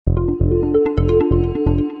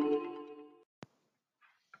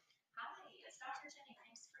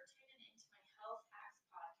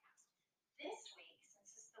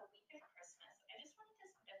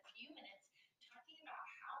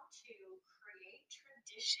to create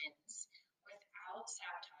traditions without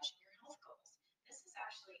sabotaging your health goals. This is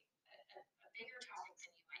actually a bigger topic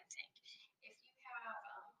than you might think. If you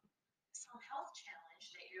have some health challenge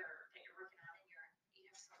that you're working on, and you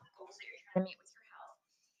have some goals that you're trying to meet with your health,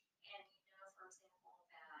 and you know, for example,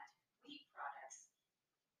 that wheat products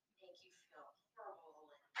make you feel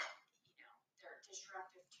horrible, and they're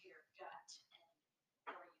disruptive to your gut, and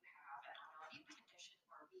or you have an autoimmune condition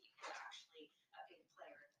where wheat is actually a big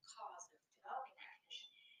player in the cause of developing that condition.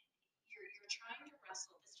 You're trying to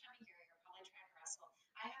wrestle this time of year. You're probably trying to wrestle.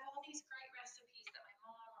 I have all these great recipes that my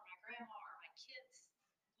mom or my grandma or my kids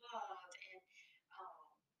love, and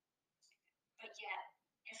um, but yet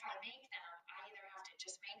if I make them, I either have to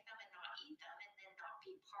just make them and not eat them, and then not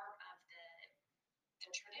be part of the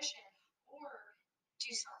tradition, or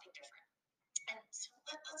do something different. And so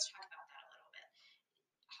let's talk about that a little bit.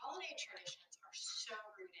 Holiday traditions are so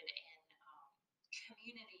rooted in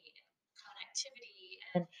community and connectivity,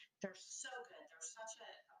 and they're so good. They're such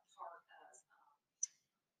a part of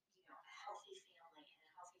a healthy family and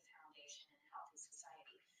a healthy foundation and a healthy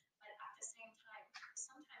society. But at the same time,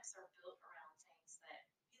 sometimes they're built around things that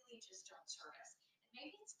really just don't serve us. And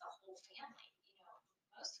maybe it's the whole family.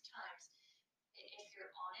 Most times, if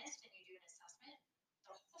you're honest and you do an assessment,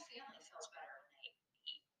 the whole family feels better when they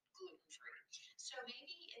eat gluten free. So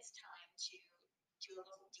maybe it's time to do a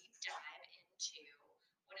little deep dive into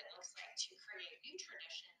what it looks like to create new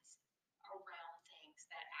traditions around things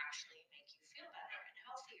that actually make you feel better and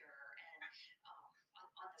healthier, and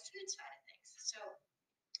on the food side of things. So,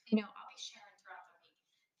 I'll be sharing throughout the week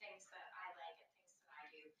things that I like and things that I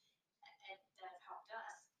do, and that have helped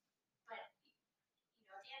us. But,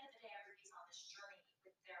 at the end of the day, everybody's on this journey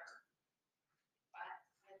with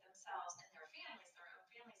themselves and their families, their own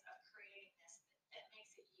families, of creating this that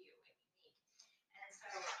makes it you and unique. And so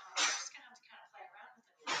we're just going to have to kind of play around with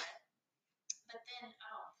it a little bit. But then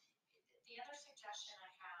the other suggestion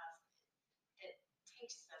I have that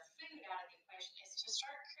takes the food out of the equation is to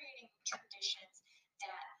start creating traditions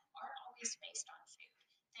that aren't always based on food.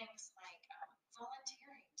 Things like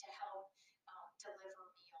volunteering to help deliver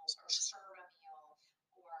meals or serve a meal,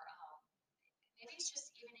 or maybe it's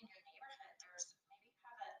just even in your neighborhood. There's maybe you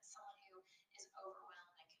have someone who is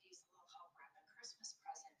overwhelmed and could use a little help wrapping Christmas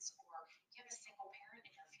presents, or you have a single parent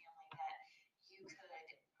in your family that you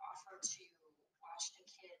could offer to watch the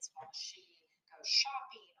kids while she goes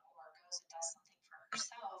shopping, or goes and does something for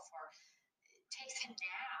herself, or takes a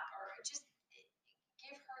nap, or just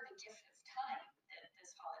give her the gift of time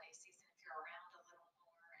this holiday season if you're around a little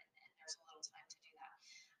more, and there's a little time to do that.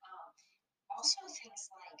 Also, things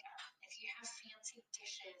like if you have fancy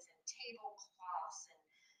dishes and tablecloths and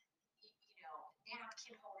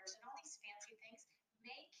napkin holders and all these fancy things,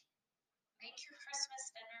 make your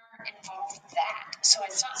Christmas dinner involve that. So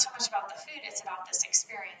it's not so much about the food; it's about this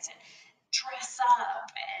experience, and dress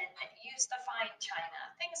up and use the fine china,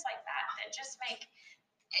 things like that just make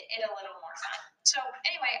it a little more fun. So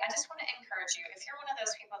anyway, I just want to encourage you, if you're one of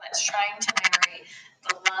those people that's trying to marry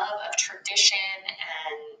the love of tradition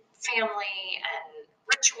and family and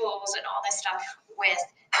rituals and all this stuff with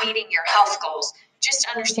meeting your health goals, just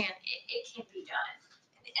understand it can be done.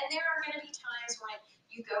 And there are going to be times when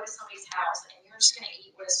you go to somebody's house and you're just going to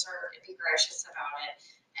eat what is served and be gracious about it,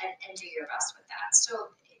 and do your best with that.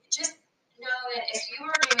 So just know that if you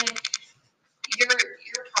are doing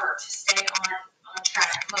your part to stay on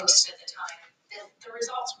track most of the time, then the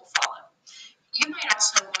results will follow. You might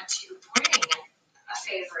also want to bring a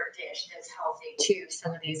favorite dish that's healthy to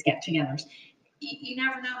some of these get-togethers. You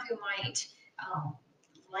never know who might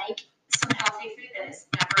like some healthy food that has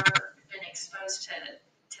never been exposed to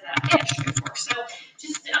that dish before. So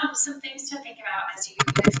just some things to think about as you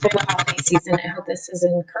move through the holiday season. I hope this has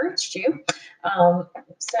encouraged you.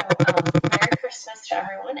 Merry Christmas to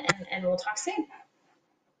everyone, and we'll talk soon.